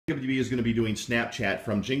KDWB is going to be doing Snapchat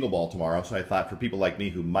from Jingle Ball tomorrow, so I thought for people like me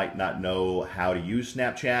who might not know how to use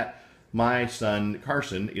Snapchat, my son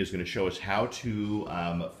Carson is going to show us how to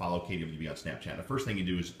follow KDWB on Snapchat. The first thing you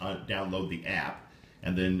do is download the app,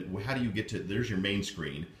 and then how do you get to, there's your main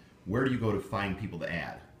screen. Where do you go to find people to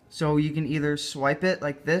add? So you can either swipe it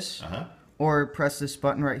like this, or press this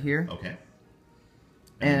button right here. Okay.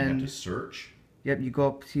 And you have to search. Yep, you go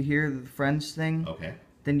up to here, the friends thing. Okay.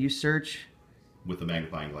 Then you search. With the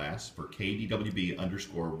magnifying glass for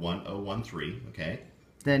KDWB_1013, okay.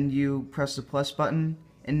 Then you press the plus button,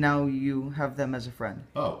 and now you have them as a friend.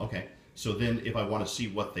 Oh, okay. So then if I want to see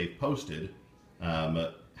what they've posted,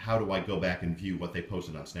 how do I go back and view what they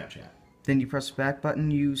posted on Snapchat? Then you press the back button,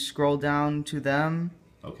 you scroll down to them.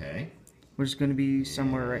 Okay. Which is going to be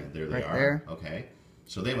somewhere right there. Okay.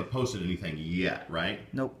 So they haven't posted anything yet, right?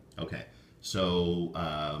 Nope. Okay. So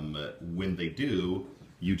when they do,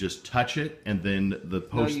 you just touch it, and then the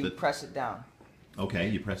post. No, you press it down. Okay,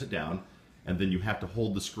 you press it down, and then you have to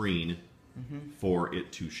hold the screen for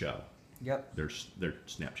it to show. Yep. Their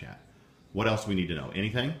Snapchat. What else do we need to know?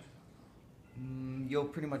 Anything? You'll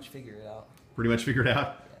pretty much figure it out. Pretty much figure it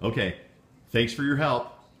out? Yeah. Okay. Thanks for your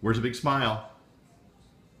help. Where's a big smile?